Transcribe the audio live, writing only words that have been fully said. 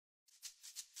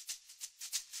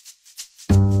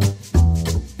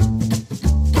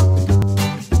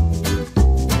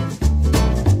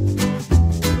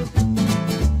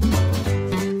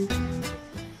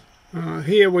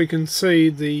here we can see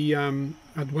the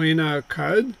Arduino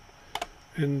code,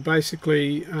 and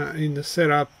basically in the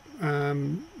setup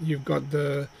you've got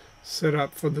the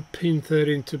setup for the pin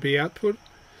 13 to be output,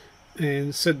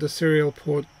 and set the serial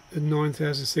port at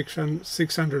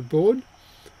 9600 baud.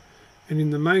 And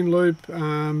in the main loop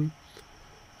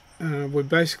we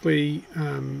basically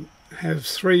have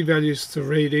three values to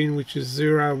read in, which is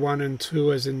 0, 1 and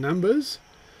 2 as in numbers,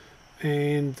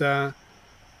 and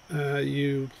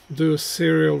you do a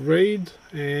serial read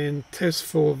and test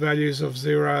for values of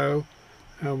 0,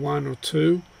 1 or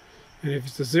 2, and if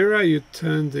it's a 0 you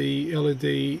turn the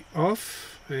LED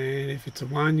off, and if it's a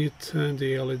 1 you turn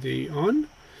the LED on,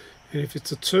 and if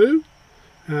it's a 2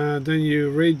 then you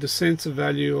read the sensor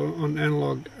value on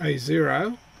analog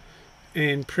A0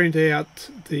 and print out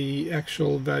the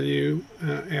actual value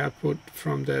output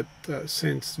from that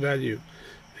sensed value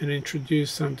and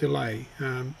introduce some delay.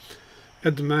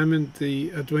 At the moment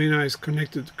the Arduino is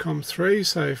connected to COM3,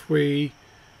 so if we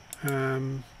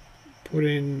put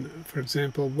in, for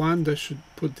example, 1, that should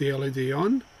put the LED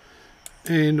on,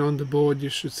 and on the board you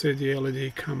should see the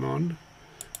LED come on.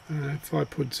 If I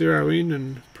put 0 in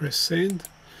and press send,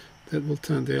 that will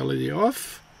turn the LED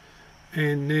off.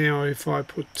 And now if I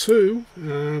put 2,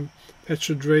 that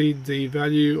should read the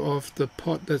value of the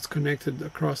pot that's connected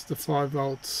across the 5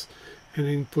 volts and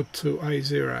input to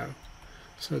A0.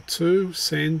 So 2,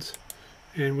 send,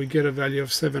 and we get a value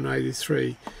of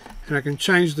 783. And I can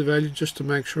change the value just to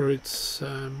make sure it's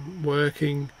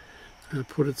working.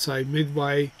 Put it, say,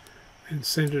 midway, and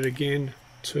send it again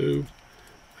to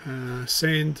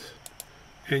send,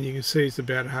 and you can see it's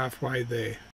about halfway there.